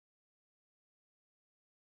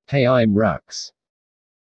Hey, I'm Rux.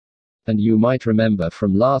 And you might remember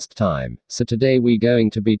from last time, so today we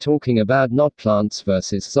going to be talking about not Plants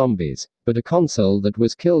vs Zombies, but a console that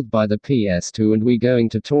was killed by the PS2, and we going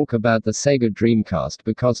to talk about the Sega Dreamcast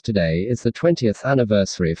because today is the 20th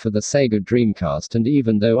anniversary for the Sega Dreamcast, and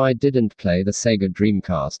even though I didn't play the Sega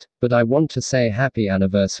Dreamcast, but I want to say happy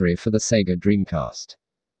anniversary for the Sega Dreamcast.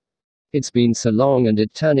 It's been so long and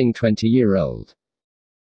it turning 20-year-old.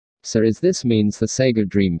 So is this means the Sega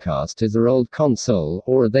Dreamcast is an old console,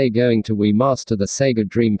 or are they going to remaster the Sega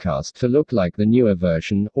Dreamcast to look like the newer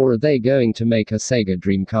version, or are they going to make a Sega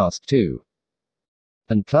Dreamcast 2?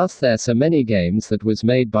 And plus there's so many games that was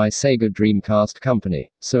made by Sega Dreamcast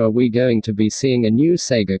company, so are we going to be seeing a new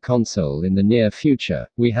Sega console in the near future?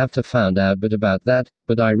 We have to find out about that,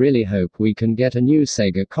 but I really hope we can get a new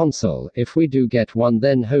Sega console. If we do get one,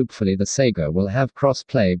 then hopefully the Sega will have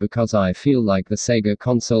crossplay, because I feel like the Sega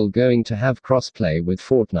console going to have crossplay with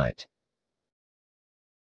Fortnite.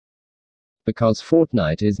 Because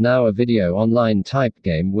Fortnite is now a video online type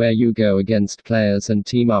game where you go against players and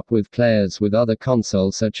team up with players with other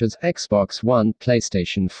consoles such as Xbox One,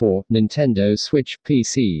 PlayStation 4, Nintendo Switch,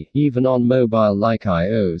 PC, even on mobile like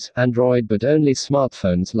iOS, Android, but only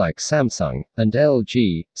smartphones like Samsung and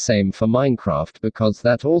LG. Same for Minecraft, because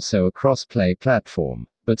that also a cross-play platform.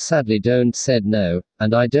 But sadly don't said no,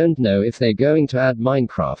 and I don't know if they're going to add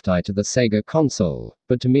Minecraft to the Sega console,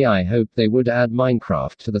 but to me I hope they would add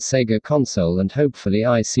Minecraft to the Sega console, and hopefully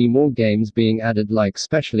I see more games being added, like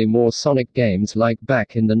especially more Sonic games like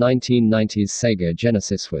back in the 1990s Sega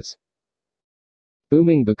Genesis was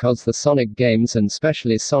booming, because the Sonic games, and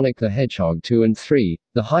especially Sonic the Hedgehog 2 and 3,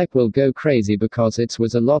 the hype will go crazy because it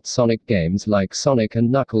was a lot Sonic games like Sonic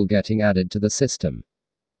and Knuckle getting added to the system.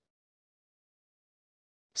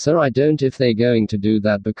 So I don't if they going to do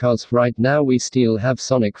that, because right now we still have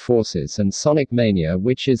Sonic Forces and Sonic Mania,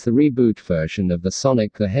 which is the reboot version of the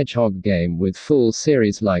Sonic the Hedgehog game with full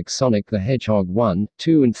series like Sonic the Hedgehog 1,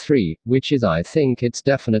 2 and 3, which is I think it's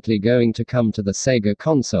definitely going to come to the Sega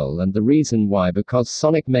console, and the reason why, because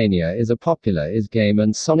Sonic Mania is a popular game,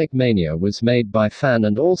 and Sonic Mania was made by fan,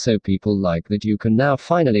 and also people like that you can now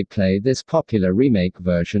finally play this popular remake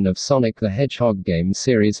version of Sonic the Hedgehog game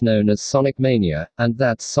series known as Sonic Mania, and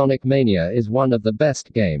that Sonic Mania is one of the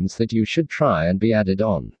best games that you should try and be added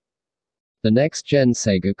on the next-gen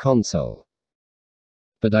Sega console.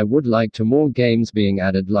 But I would like to more games being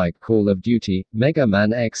added like Call of Duty, Mega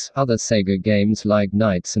Man X, other Sega games like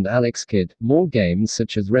Knights and Alex Kidd, more games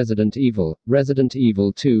such as Resident Evil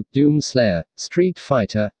 2, Doom Slayer, Street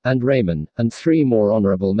Fighter, and Rayman, and 3 more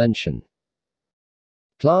honorable mention.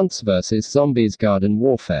 Plants vs Zombies Garden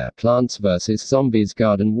Warfare, Plants vs Zombies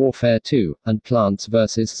Garden Warfare 2, and Plants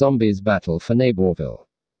vs Zombies Battle for Neighborville.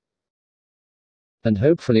 And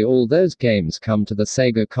hopefully all those games come to the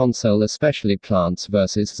Sega console, especially Plants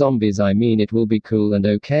vs Zombies. I mean, it will be cool and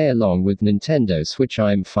okay along with Nintendo Switch.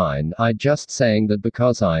 I'm fine. I just saying that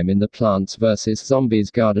because I'm in the Plants vs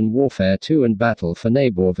Zombies Garden Warfare 2 and Battle for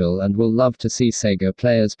Neighborville, and will love to see Sega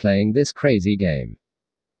players playing this crazy game.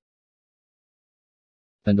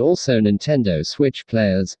 And also Nintendo Switch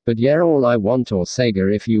players. But yeah, all I want, or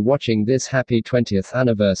Sega, if you watching this, happy 20th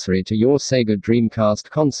anniversary to your Sega Dreamcast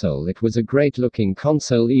console. It was a great looking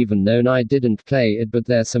console, even though I didn't play it, but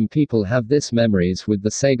there some people have this memories with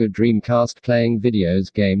the Sega Dreamcast playing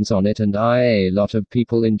videos games on it, and a lot of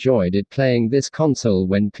people enjoyed it playing this console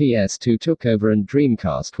when PS2 took over, and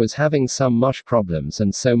Dreamcast was having some much problems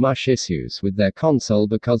and so much issues with their console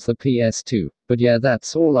because the PS2. But yeah,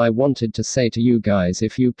 that's all I wanted to say to you guys.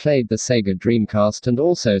 If you played the Sega Dreamcast and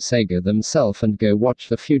also Sega themselves, and go watch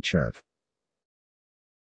the Future of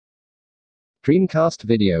Dreamcast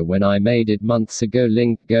video when I made it months ago,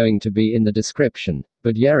 link going to be in the description.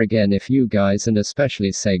 But yeah, again, if you guys, and especially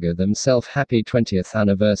Sega themselves, happy 20th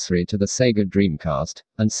anniversary to the Sega Dreamcast,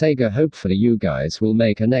 and Sega, hopefully you guys will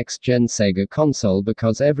make a next-gen Sega console,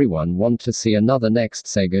 because everyone want to see another next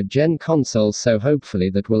Sega gen console, so hopefully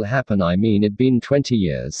that will happen. I mean, it been 20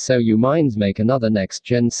 years, so you minds make another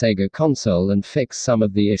next-gen Sega console and fix some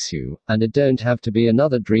of the issue, and it don't have to be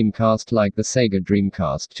another Dreamcast like the Sega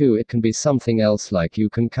Dreamcast 2, it can be something else, like you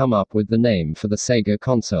can come up with the name for the Sega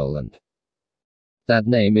console, and that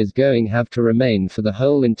name is going have to remain for the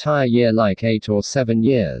whole entire year, like 8 or 7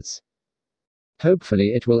 years.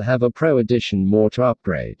 Hopefully it will have a Pro Edition more to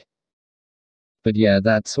upgrade. But yeah,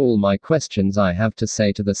 that's all my questions I have to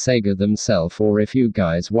say to the Sega themselves, or if you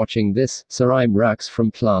guys watching this. So I'm Rux from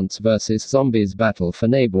Plants vs Zombies Battle for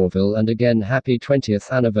Neighborville, and again happy 20th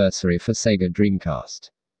anniversary for Sega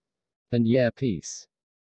Dreamcast. And yeah, peace.